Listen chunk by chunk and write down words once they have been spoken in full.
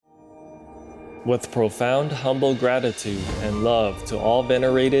With profound, humble gratitude and love to all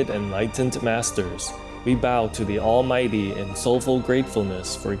venerated enlightened masters, we bow to the Almighty in soulful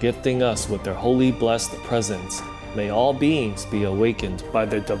gratefulness for gifting us with their holy blessed presence. May all beings be awakened by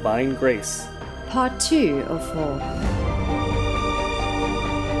their divine grace. Part 2 of 4.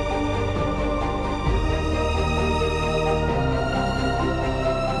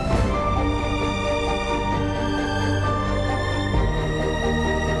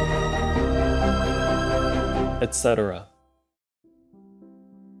 Etc.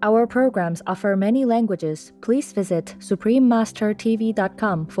 Our programs offer many languages. Please visit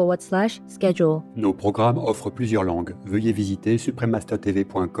suprememastertv.com/schedule. Nos programmes offrent plusieurs langues. Veuillez visiter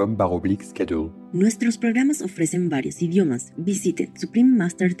suprememastertv.com/schedule. Nuestros programas ofrecen varios idiomas. Visite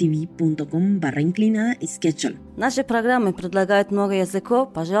suprememastertv.com/schedule. Наши программы предлагают много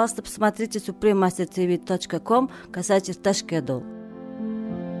языков. Пожалуйста, посмотрите suprememastertv.com/schedule.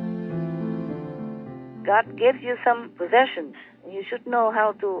 God gives you some possessions. You should know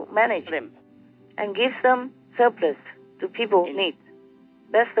how to manage them and give some surplus to people in need.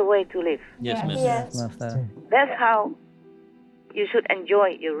 That's the way to live. Yes, Miss. Yes. That's how you should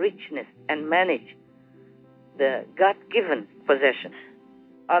enjoy your richness and manage the God-given possessions.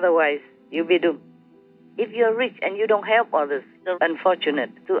 Otherwise, you'll be doomed. If you're rich and you don't help others,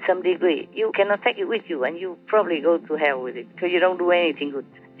 unfortunate to some degree, you cannot take it with you and you probably go to hell with it because you don't do anything good.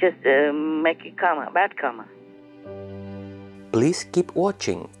 Just make it karma, bad karma. Please keep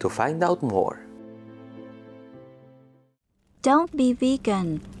watching to find out more. Don't be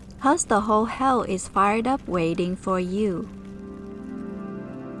vegan. How's the whole hell is fired up waiting for you.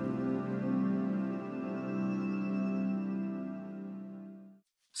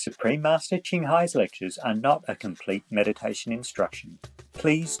 Supreme Master Ching Hai's lectures are not a complete meditation instruction.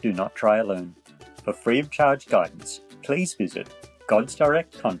 Please do not try alone. For free of charge guidance, please visit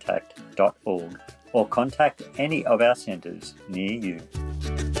godsdirectcontact.org or contact any of our centres near you.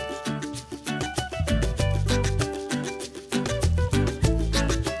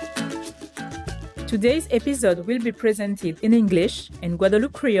 Today's episode will be presented in English and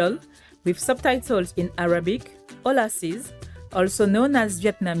Guadeloupe Creole with subtitles in Arabic, Aulacese, also known as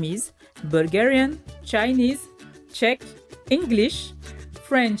Vietnamese, Bulgarian, Chinese, Czech, English,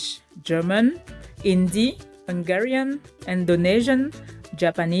 French, German, Hindi, Hungarian, Indonesian,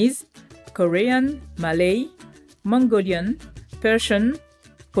 Japanese, Korean, Malay, Mongolian, Persian,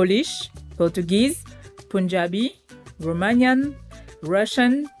 Polish, Portuguese, Punjabi, Romanian,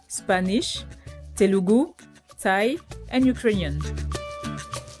 Russian, Spanish, Telugu, Thai, and Ukrainian.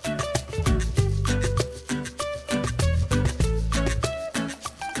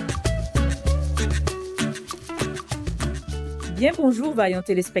 Bien bonjour, vaillants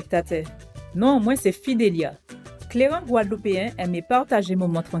téléspectateurs. Non, moi c'est Fidélia. Clairant guadeloupéen aime partager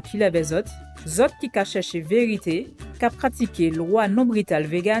moments tranquilles avec les autres qui ka chercher vérité, ka pratiquer loi non brutale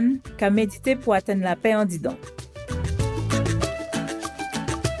vegan, ka méditer pour atteindre la paix en dedans.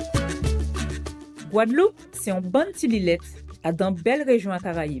 Guadeloupe, c'est un bon petit lilette à dans belle région à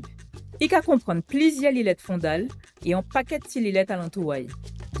Caraïbes. Il ka comprendre plusieurs lilettes fondales et un paquet de petits lilettes à l'entouaille.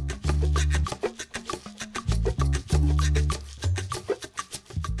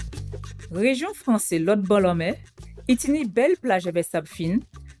 Région française l'autre bord en mer, itini belle plage avec sable fine,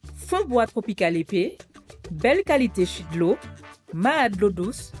 fond bois tropical épais, belle qualité chute de l'eau, ma de l'eau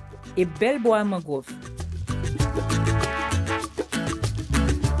douce et belle bois à mangrove.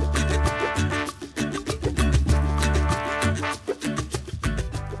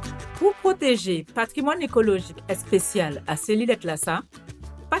 Pour protéger patrimoine écologique spécial à ces lilettes là ça,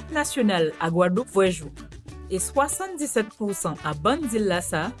 Parc national à Guadeloupe voyou et 77% à Bande d'Île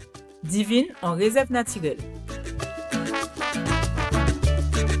Lassa, divine en réserve naturelle.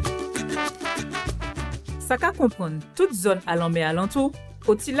 Ça qu'à comprendre toute zone à l'enmer alentour,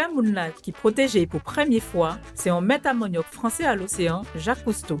 Otila Mounla qui protégé pour première fois, c'est un métamoniok français à l'océan, Jacques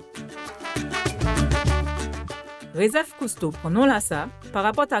Cousteau. Réserve Cousteau, prenons Lassa, par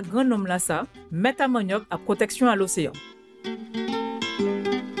rapport à Grand Nom Lassa, métamoniok à protection à l'océan.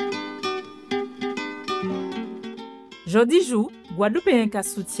 Jodi jou, Guadeloupéens qui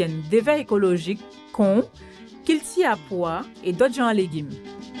soutiennent d'éveil écologique, con, kilti à pois et d'autres gens à légumes.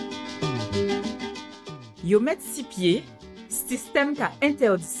 Yo met 6 pieds, système qui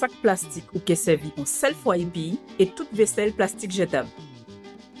interdit sac plastique ou qui servi en seul fois épi et toute vaisselle plastique jetable.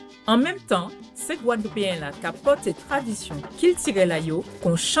 En même temps, ces Guadeloupéens là qui portent tradition qu'ils tirent la yo,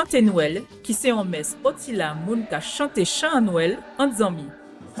 qu'on chante Noël, qui c'est en messe otila moun qui chante chant Noël en zami.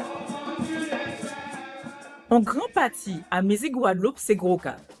 En grand partie, à musique Guadeloupe, c'est gros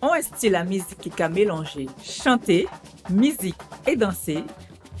cas. On style la musique qui a mélangé chanter, musique et danser,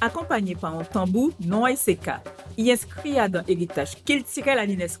 accompagné par un tambour non ICK, y inscrit dans héritage culturel à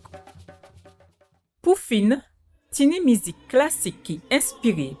l'UNESCO. Pour fin, tini musique classique qui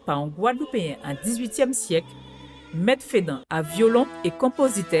inspirée par un Guadeloupéen en 18e siècle, Maître Fédan à violon et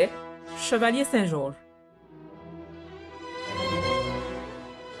compositeur, Chevalier Saint-Georges.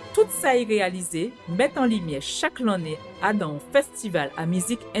 Tout ça est réalisé, met en lumière chaque année à dans un festival à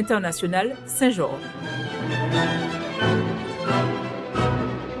musique internationale Saint-Georges.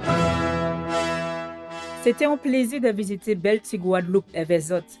 C'était un plaisir de visiter Belti Guadeloupe avec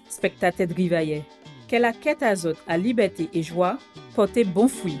Zot, spectateur de Rivaillé. Que la quête à Zot à liberté et joie portait bon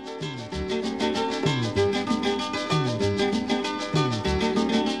fruit.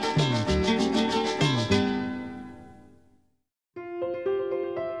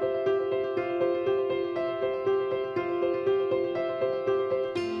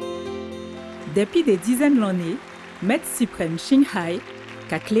 Depuis des dizaines d'années, Maître suprême Ching Hai,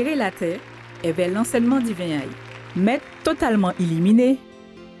 qui a clairé la terre, et vers l'enseignement divin, Maître totalement illuminé,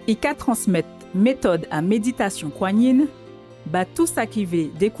 et qui transmettre méthode à méditation kuan-yin, bah tout ça qui veut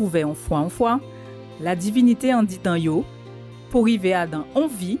découvert en fois, la divinité en dit dans yo, pour arriver à dans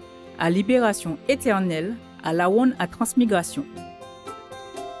envie, à libération éternelle, à la one à transmigration.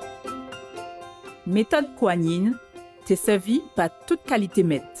 Méthode kuan-yin, t'es servi par toute qualité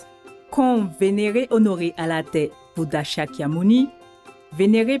maître. Comme vénérer, honorer à la terre Bouddha Shakyamuni,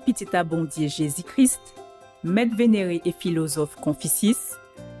 vénérer petit abondier Jésus-Christ, maître vénéré et philosophe Confucius,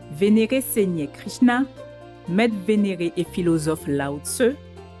 vénérer Seigneur Krishna, maître vénéré et philosophe Lao Tse,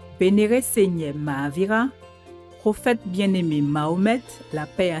 vénérer Seigneur Mahavira, prophète bien-aimé Mahomet, la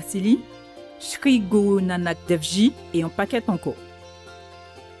paix à Sili, Shri Guru Nanak Devji et un paquet encore.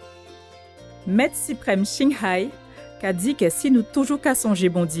 Maître suprême Ching Hai a dit que si nous toujours qu'à songer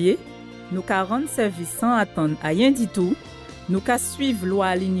bon Dieu, nous qu'à rendre service sans attendre à rien du tout, nous qu'à suivre loi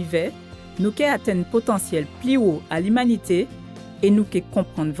à l'univers, nous qu'à atteindre potentiel plus haut à l'humanité et nous qu'à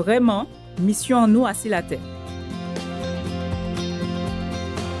comprendre vraiment mission en nous assis la terre.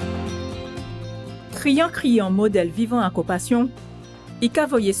 Criant modèle vivant à compassion, il qu'a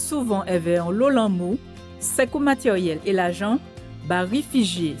voyé souvent vers en l'olamou, secours matériel et l'argent, bah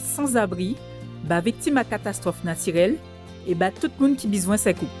réfugiés sans abri, bah victime à catastrophe naturelle et bah tout le monde qui besoin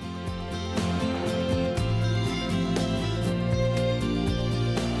secours.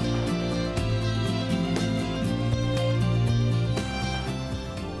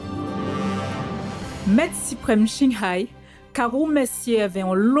 Maître suprême Ching Hai, Karou Messier avait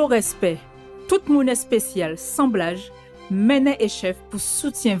un lot respect, tout le monde spécial, semblage, menait et chef pour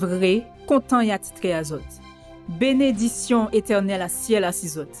soutien vrai, content et attitré à Zot. Bénédiction éternelle à ciel à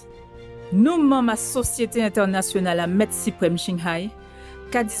Sizot. Nous, membres à Société internationale à Maître suprême Ching Hai,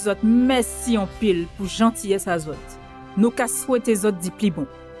 qu'a dit Zot merci en pile pour gentillesse à Zot. Nous qu'a souhaité Zot dit plus bon.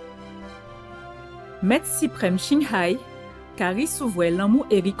 Maître suprême Ching Hai, car il s'ouvrait l'amour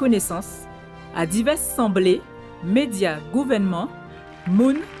et reconnaissance à divers assemblées, médias, gouvernements,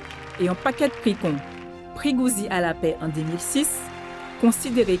 moun et un paquet de prix comme Prix Gouzi à la paix en 2006,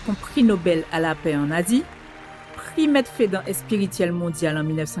 considéré comme prix Nobel à la paix en Asie, prix Maître Fédan et spirituel mondial en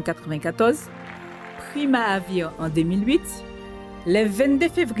 1994, prix Mahavir en 2008, les 22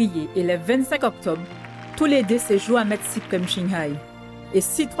 février et les 25 octobre, tous les deux séjours à Maître suprême Ching Hai, et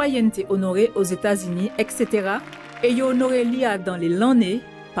citoyenneté honorée aux États-Unis, etc. Et honoré l'IA dans les l'année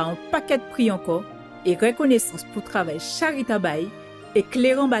par un paquet de prix encore et reconnaissance pour travail charitable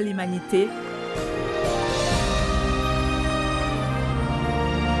éclairant l'humanité.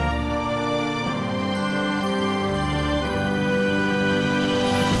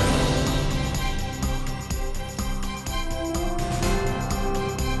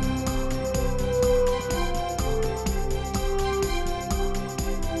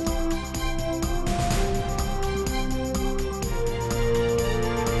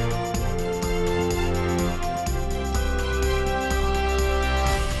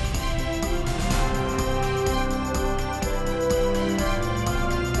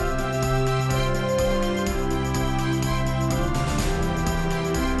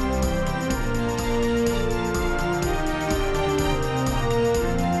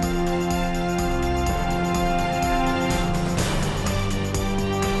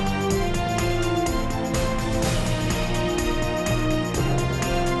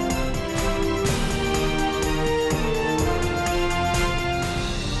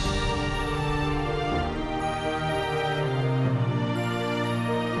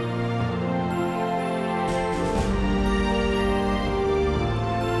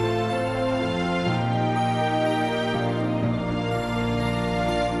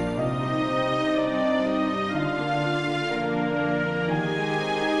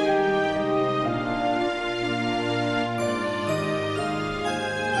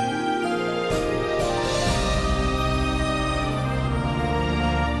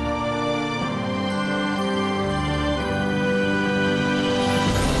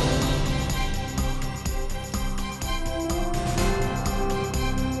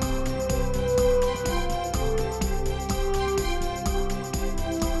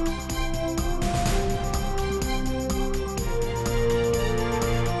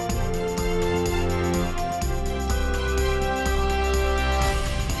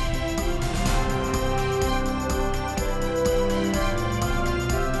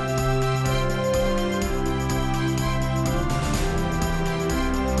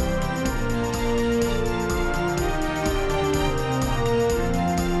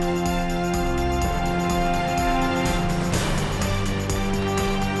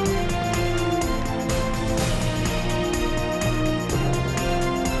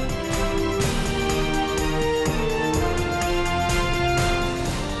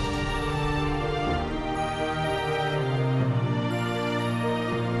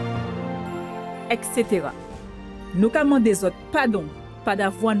 etc. Nous ka mande zot pardon, pas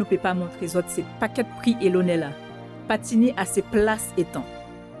d'avoir nous peut pas montrer zot ces paquets de prix et l'honneur là. Patini à ses places et temps.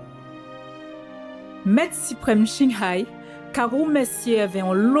 Maître suprême Shinghai, Karou Messier avait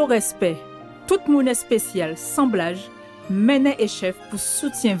un lot respect, tout monde spécial, semblage, mené et chef pour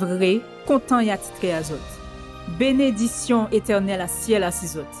soutien vrai, content et attitré à zot. Bénédiction éternelle à ciel à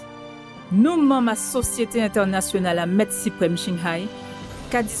ces autres. Nous membres à Société internationale à Maître suprême Shinghai,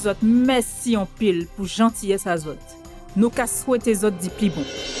 qu'a dit zot merci en pile pour gentillesse à zot. Nous qu'a souhaité zot di pli bon.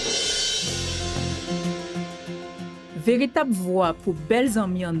 Véritable voix pour belles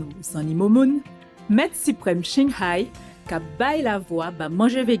amies en nous, Zani Momoun, Maître suprême Shinghai, qu'a baille la voix ba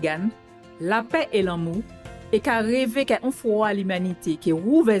manger vegan, la paix et l'amour, et qu'a rêvé qu'un froid à l'humanité qui est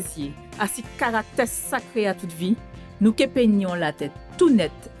rouvésier, à si caractère sacré à toute vie, nous qui peignons la tête tout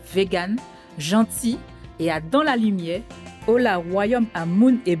net, vegan, gentil, et à dans la lumière, au la royaume à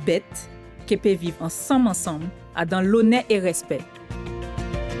moun et bête, qui peut vivre ensemble, à dans l'honneur et respect.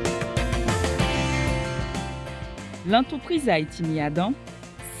 L'entreprise Haïti Adam,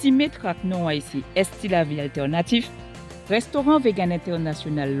 6 mètres non ici, Esti la vie alternative, restaurant vegan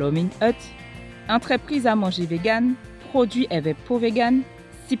international Loving Hut, entreprise à manger vegan, produits avec peau vegan,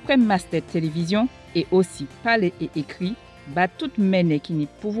 Supreme Master Télévision et aussi parler et écrit, bat toute mène qui n'y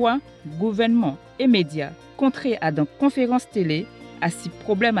pouvoir, gouvernement et médias, contré à dans conférences télé, à si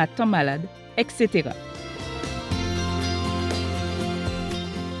problèmes à temps malade, etc.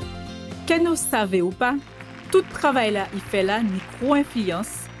 Que nous savez ou pas, tout travail là, il fait là,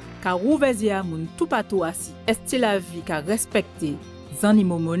 micro-influence, car ouvezia moun tout patou assi, est la vie qu'a respecté, Zani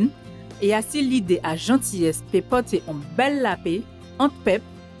Momoun, et assi l'idée à gentillesse peut porter en belle la paix, entre peuple,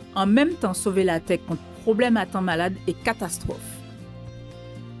 en même temps sauver la terre contre problèmes à temps malade et catastrophes.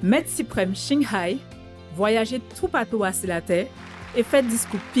 Maître suprême Shinghai, voyager tout patou assi la terre, et fait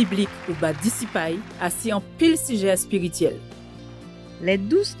discours public ou bas dissipai, assis en pile sujet spirituel. Le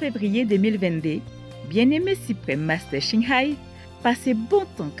 12 février 2022, bien-aimé suprême Master Shinghai, passez bon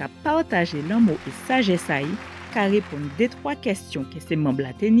temps qu'à partager l'amour et sagesse qu'à répondre 2-3 questions que ses membres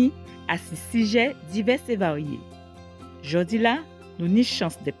la teni à ces sujets divers et variés. Jodi là, nous avons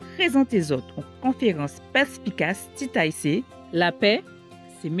chance de présenter les autres en conférence perspicace titaïsée, la paix,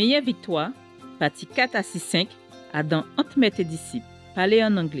 ses meilleures victoires, partie 4 à 6-5, à dans entre maîtres et disciples, parler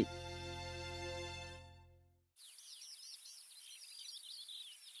en anglais.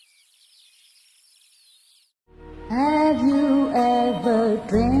 Have you ever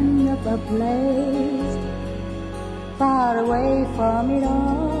dreamed of a place far away from it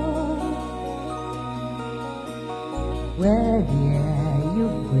all, where the air you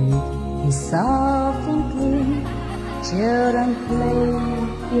breathe is soft and clean, children play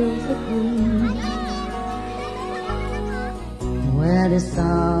fields of green, where the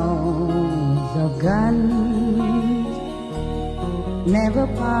sounds of guns never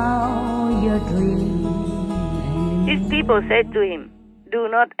pound your dreams? His people said to him, "Do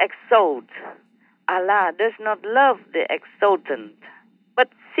not exalt. Allah does not love the exultant, but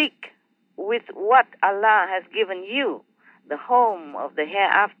seek with what Allah has given you the home of the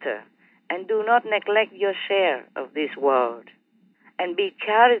hereafter, and do not neglect your share of this world. And be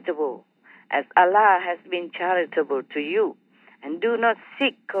charitable as Allah has been charitable to you, and do not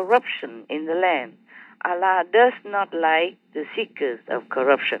seek corruption in the land. Allah does not like the seekers of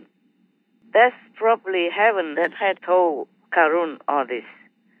corruption." That's probably heaven that had told Karun all this,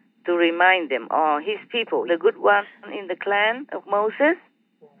 to remind them, or his people, the good ones in the clan of Moses,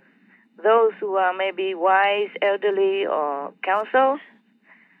 those who are maybe wise, elderly, or counsel,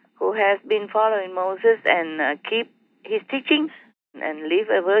 who has been following Moses and keep his teachings and live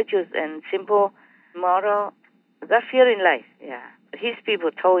a virtuous and simple moral, God-fearing life. Yeah, his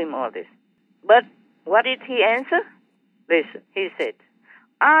people told him all this. But what did he answer? Listen, he said,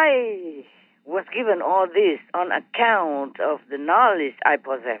 "I was given all this on account of the knowledge I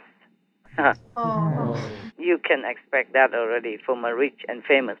possess." You can expect that already from a rich and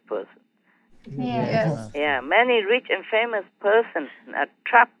famous person. Yes. Yeah, many rich and famous persons are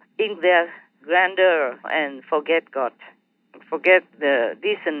trapped in their grandeur and forget God, forget the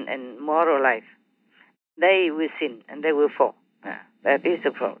decent and moral life. They will sin and they will fall. That is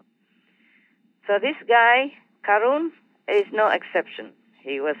the problem. So this guy, Karun, is no exception.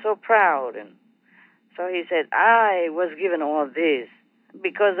 He was so proud, and so he said, "I was given all this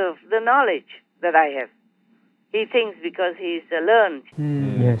because of the knowledge that I have." He thinks because he's learned,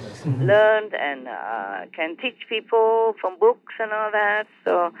 learned and can teach people from books and all that,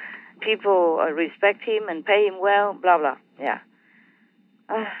 so people respect him and pay him well, blah, blah. Yeah.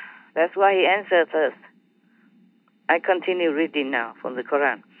 That's why he answered first. I continue reading now from the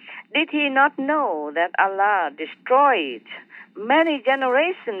Quran. Did he not know that Allah destroyed many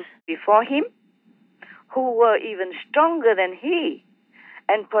generations before him who were even stronger than he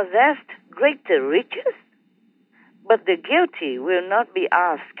and possessed greater riches? But the guilty will not be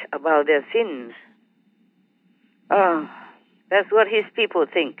asked about their sins. Oh, that's what his people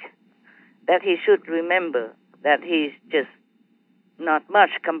think, that he should remember that he's just not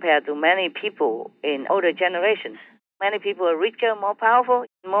much compared to many people in older generations. Many people are richer, more powerful,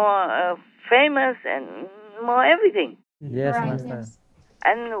 more famous, and more everything. Yes, Right, Master. yes.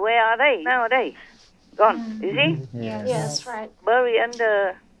 And where are they nowadays? Gone, you see? Yes, right. Buried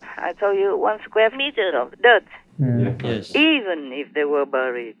under, I told you, 1 square meter of dirt. Yes. Even if they were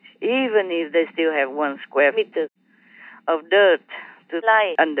buried, even if they still have 1 square meter of dirt to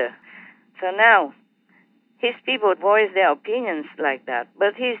lie under. So now, his people voiced their opinions like that,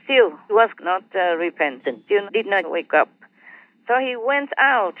 but he still was not repentant, still did not wake up. So he went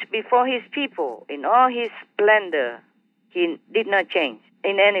out before his people in all his splendor. He did not change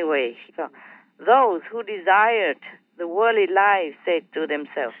in any way. So those who desired the worldly life said to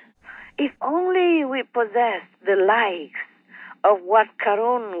themselves, if only we possessed the likes of what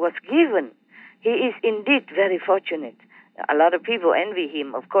Karun was given, he is indeed very fortunate. A lot of people envy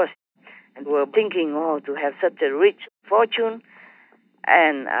him, of course, and were thinking, to have such a rich fortune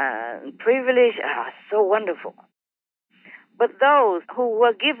and privilege, so wonderful. But those who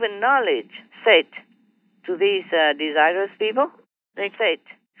were given knowledge said to these desirous people, they said,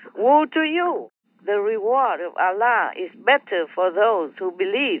 woe to you! The reward of Allah is better for those who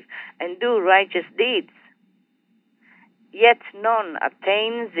believe and do righteous deeds. Yet none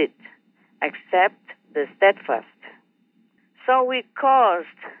attains it except the steadfast. So we caused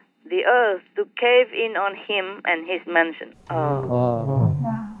the earth to cave in on him and his mansion.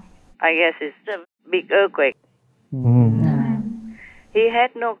 I guess it's a big earthquake. He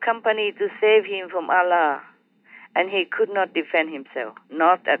had no company to save him from Allah, and he could not defend himself.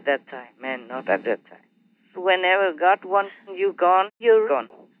 Not at that time, man, not at that time. Whenever God wants you gone, you're gone,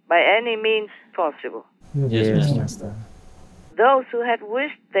 by any means possible. Yes, Master. Those who had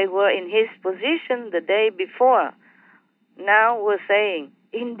wished they were in his position the day before now were saying,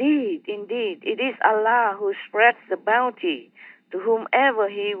 indeed, indeed, it is Allah who spreads the bounty to whomever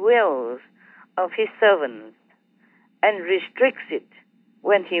he wills of his servants and restricts it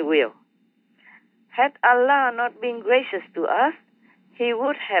when he will. Had Allah not been gracious to us, he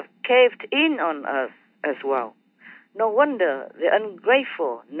would have caved in on us as well. No wonder the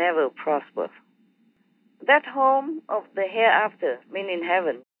ungrateful never prosper. That home of the hereafter, meaning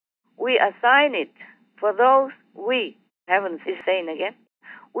heaven, we assign it for those heaven is saying again,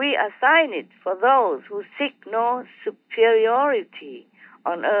 we assign it for those who seek no superiority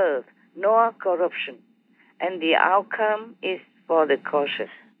on earth, nor corruption, and the outcome is for the cautious.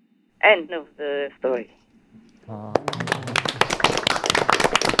 End of the story.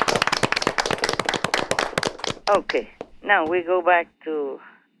 Okay, now we go back to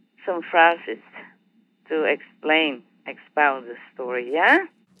some phrases to expound the story, yeah?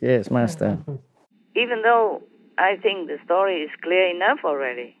 Yes, Master. Even though I think the story is clear enough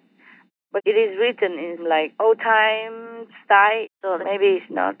already, but it is written in like old-time style, so maybe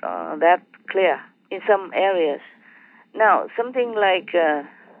it's not that clear in some areas. Now, something like,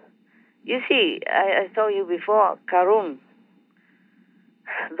 you see, I told you before, Karun,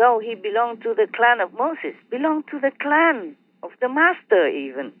 though he belonged to the clan of Moses, belonged to the clan of the master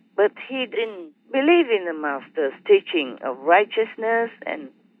even, but he didn't believe in the master's teaching of righteousness and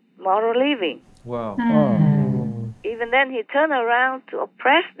moral living. Wow. Even then, he turned around to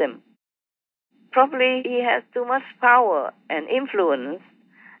oppress them. Probably he has too much power and influence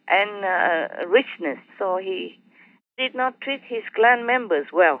and richness, so he did not treat his clan members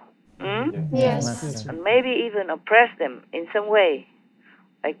well. Yes. And maybe even oppress them in some way.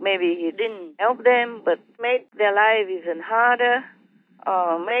 Like maybe he didn't help them, but made their life even harder,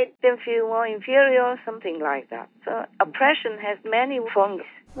 or made them feel more inferior, something like that. So oppression has many forms.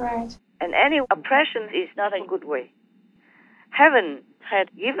 Right. And any oppression is not a good way. Heaven had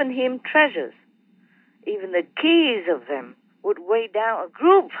given him treasures. Even the keys of them would weigh down a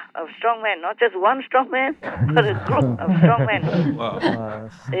group of strong men, not just one strong man, but a group of strong men. Wow.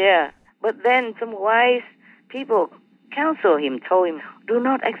 Yeah. But then some wise people counsel him, told him, do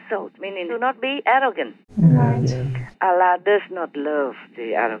not exalt, meaning do not be arrogant. Right. Allah does not love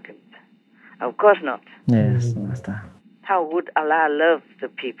the arrogant. Of course not. Yes, Master. How would Allah love the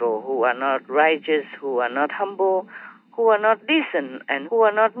people who are not righteous, who are not humble, who are not decent, and who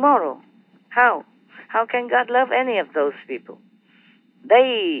are not moral? How? How can God love any of those people?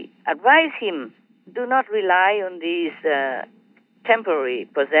 They advise him, do not rely on these temporary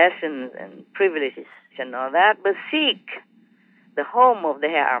possessions and privileges and all that, but seek the home of the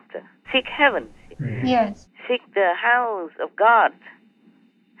hereafter. Seek heaven. Yes. Seek the house of God.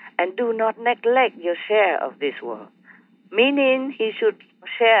 And do not neglect your share of this world. Meaning he should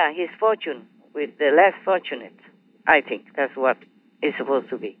share his fortune with the less fortunate. I think that's what it's supposed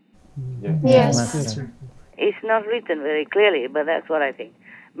to be. Yes, Master. It's not written very clearly, but that's what I think.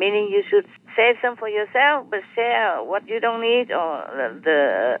 Meaning you should save some for yourself, but share what you don't need or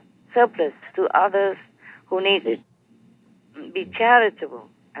the surplus to others who need it. Be charitable,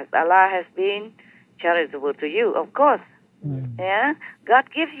 as Allah has been charitable to you, of course. Yeah, God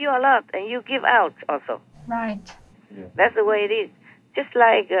gives you a lot, and you give out also. Right. That's the way it is. Just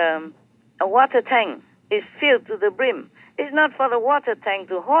like a water tank is filled to the brim. It's not for the water tank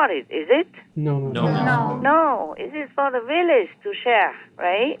to hoard it, is it? No. No, it is for the village to share,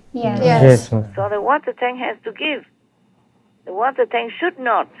 right? Yes. So the water tank has to give. The water tank should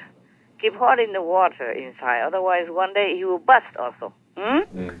not keep hoarding the water inside, otherwise one day he will bust also.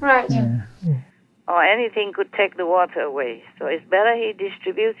 Right. Or anything could take the water away. So it's better he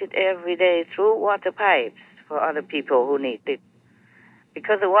distributes it every day through water pipes for other people who need it.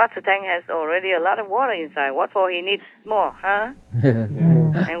 Because the water tank has already a lot of water inside. What for he needs more, huh?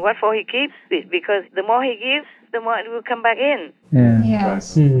 And what for he keeps it? Because the more he gives, the more it will come back in.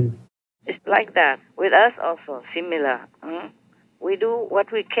 Yes. It's like that. With us also, similar. We do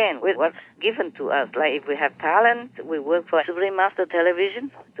what we can with what's given to us. Like if we have talent, we work for Supreme Master Television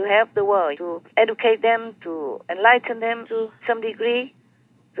to help the world, to educate them, to enlighten them to some degree,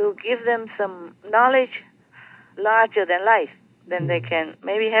 to give them some knowledge larger than life. Then they can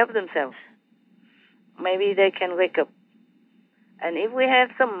maybe help themselves. Maybe they can wake up. And if we have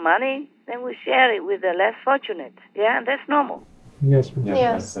some money, then we share it with the less fortunate. Yeah, and that's normal. Yes.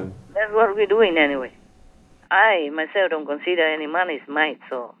 That's what we're doing anyway. I myself don't consider any money is mine,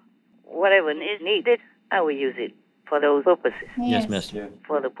 so whatever is needed, I will use it for those purposes. Yes, Master.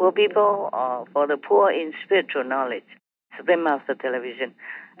 For the poor people or for the poor in spiritual knowledge. Supreme Master Television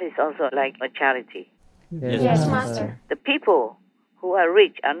is also like a charity. Yes, Master. The people who are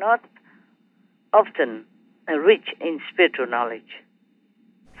rich are not often rich in spiritual knowledge.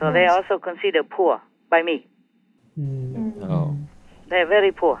 So they are also considered poor by me. Oh. They're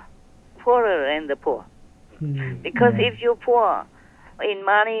very poor. Poorer than the poor. Because if you're poor in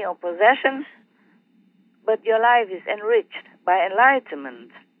money or possessions, but your life is enriched by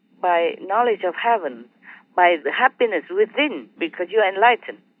enlightenment, by knowledge of heaven, by the happiness within, because you're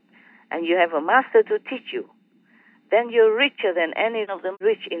enlightened, and you have a master to teach you, then you're richer than any of the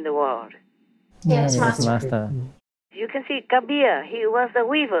rich in the world. Yes, Master. You can see Kabir, he was a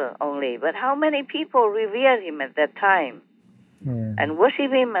weaver only, but how many people revered him at that time and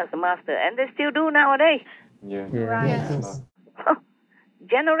worship him as a master, and they still do nowadays. Yes.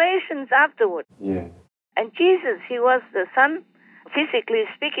 Generations afterward. And Jesus, he was the son, physically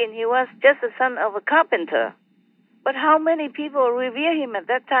speaking, he was just the son of a carpenter. But how many people revere him at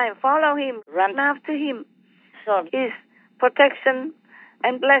that time, follow him, run after him, so his protection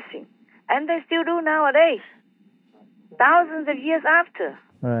and blessing. And they still do nowadays, thousands of years after.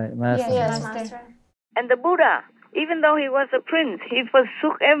 Right, Master. Yes, Master. And the Buddha, even though he was a prince, he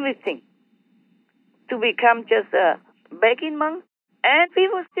forsook everything to become just a begging monk. And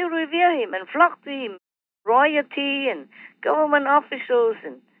people still revere him and flock to him. Royalty and government officials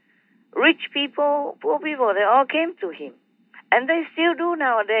and rich people, poor people, they all came to him. And they still do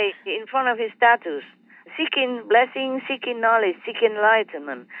nowadays in front of his statues, seeking blessing, seeking knowledge, seeking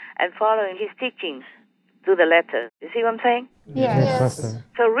enlightenment, and following his teachings to the letter. You see what I'm saying? Yes.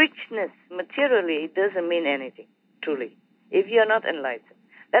 So richness, materially, doesn't mean anything, truly, if you're not enlightened.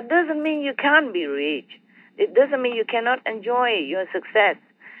 That doesn't mean you can't be rich. It doesn't mean you cannot enjoy your success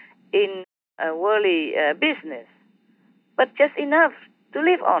in a worldly business, but just enough to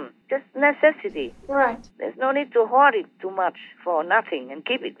live on, just necessity. Right. There's no need to hoard it too much for nothing and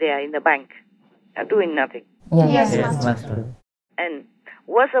keep it there in the bank, doing nothing. Yes, Master. And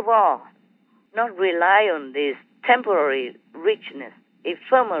worst of all, not rely on this temporary richness,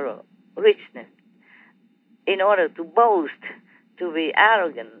 ephemeral richness, in order to boast, to be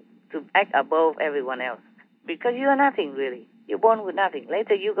arrogant, to act above everyone else. Because you are nothing, really. You're born with nothing.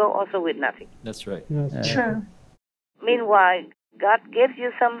 Later you go also with nothing. That's right. True. Meanwhile, God gives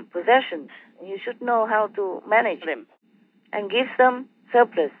you some possessions, and you should know how to manage them and give some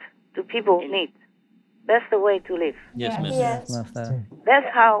surplus to people in need. That's the way to live. Yes, Master. Yes. Master. That's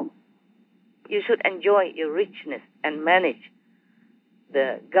how you should enjoy your richness and manage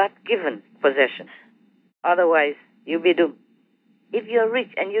the God-given possessions. Otherwise, you'll be doomed. If you're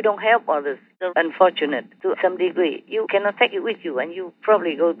rich and you don't help others, you're unfortunate to some degree. You cannot take it with you, and you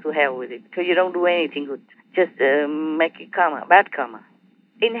probably go to hell with it because you don't do anything good. Just make it karma, bad karma.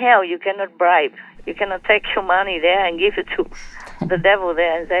 In hell, you cannot bribe. You cannot take your money there and give it to the devil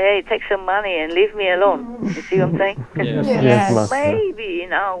there and say, hey, take some money and leave me alone. You see what I'm saying? Yes. Yes. Maybe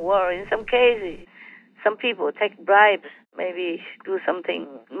in our world, in some cases, some people take bribes, maybe do something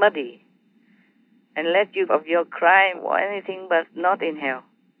muddy and let you of your crime or anything, but not in hell.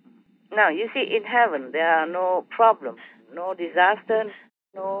 Now, you see, in heaven, there are no problems, no disaster,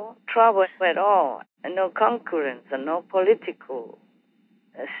 no trouble at all, and no concurrence, and no political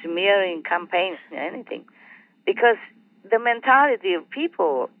smearing campaigns, anything. Because the mentality of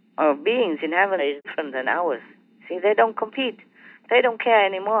people or beings in heaven is different than ours. See, they don't compete. They don't care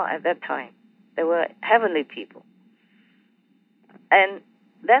anymore at that time. They were heavenly people. And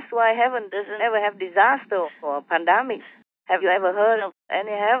that's why heaven doesn't ever have disaster or pandemics. Have you ever heard of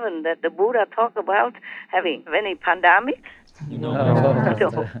any heaven that the Buddha talked about having any pandemic? No.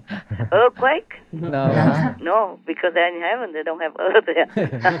 No. Earthquake? No. No, because they're in heaven, they don't have earth there.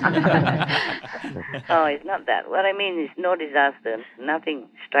 No, it's not that. What I mean is no disaster, nothing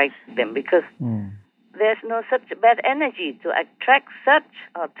strikes them, because there's no such bad energy to attract such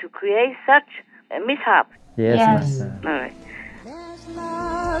or to create such a mishap. Yes, Master. All right. There's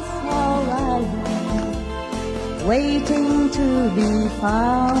lost horizon waiting to be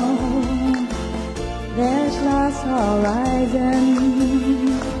found. There's lost horizon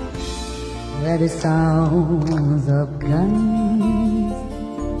where the sounds of guns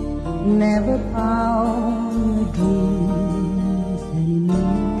never found dreams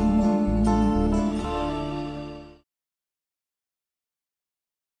anymore.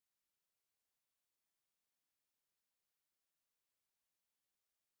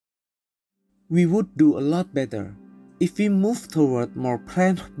 We would do a lot better if we move toward more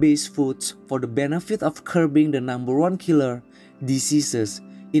plant-based foods for the benefit of curbing the number one killer diseases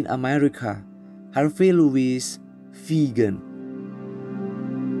in America. Harvey Lewis, vegan.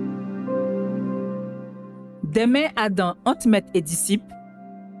 Demain à dans Entre Maître et Disciple.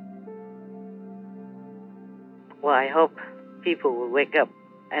 Well, I hope people will wake up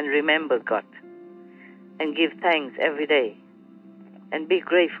and remember God and give thanks every day and be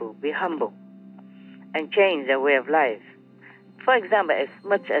grateful, be humble, and change their way of life. For example, as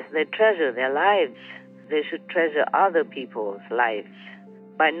much as they treasure their lives, they should treasure other people's lives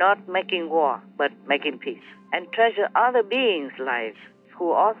by not making war, but making peace. And treasure other beings' lives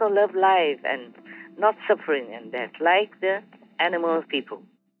who also love life and not suffering and death, like the animal people.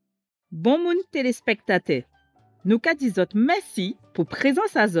 Bon moun téléspectateur, nous ka dizot merci pour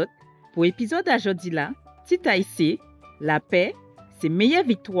présence azot pour épisode à jodi là, Tita ici, la paix, c'est meilleure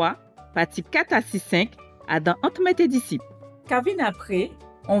victoire, partie 4 à 6-5, à dans Entre Maître et Disciple. Kavin après,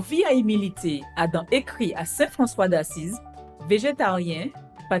 on vit à humilité, à dans écrit à Saint-François d'Assise, végétarien,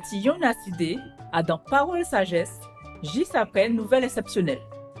 partie yon acidé, à dans Parole Sagesse, juste après Nouvelle Exceptionnelle.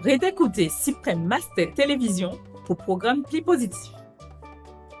 Redécoutez Supreme Master Télévision pour programme plus positif.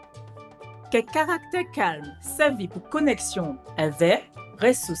 Quel caractère calme servi pour connexion envers,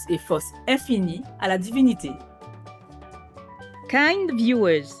 ressources et force infinies à la divinité. Kind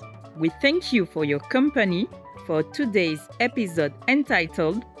viewers, we thank you for your company for today's episode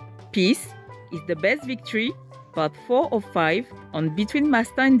entitled Peace is the Best Victory, Part 4 of 5 on Between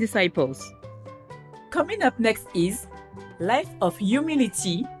Master and Disciples. Coming up next is Life of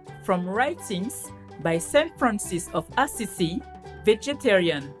Humility from Writings by St. Francis of Assisi,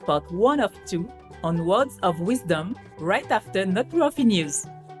 Vegetarian, Part 1 of 2 on Words of Wisdom right after Noteworthy News.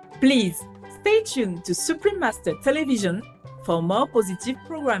 Please stay tuned to Supreme Master Television for more positive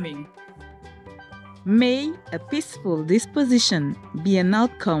programming. May a peaceful disposition be an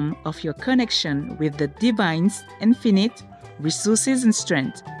outcome of your connection with the Divine's infinite resources and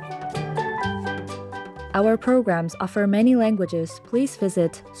strength. Our programs offer many languages. Please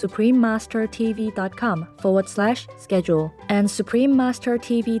visit suprememastertv.com/schedule and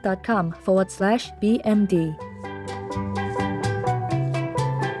suprememastertv.com/BMD.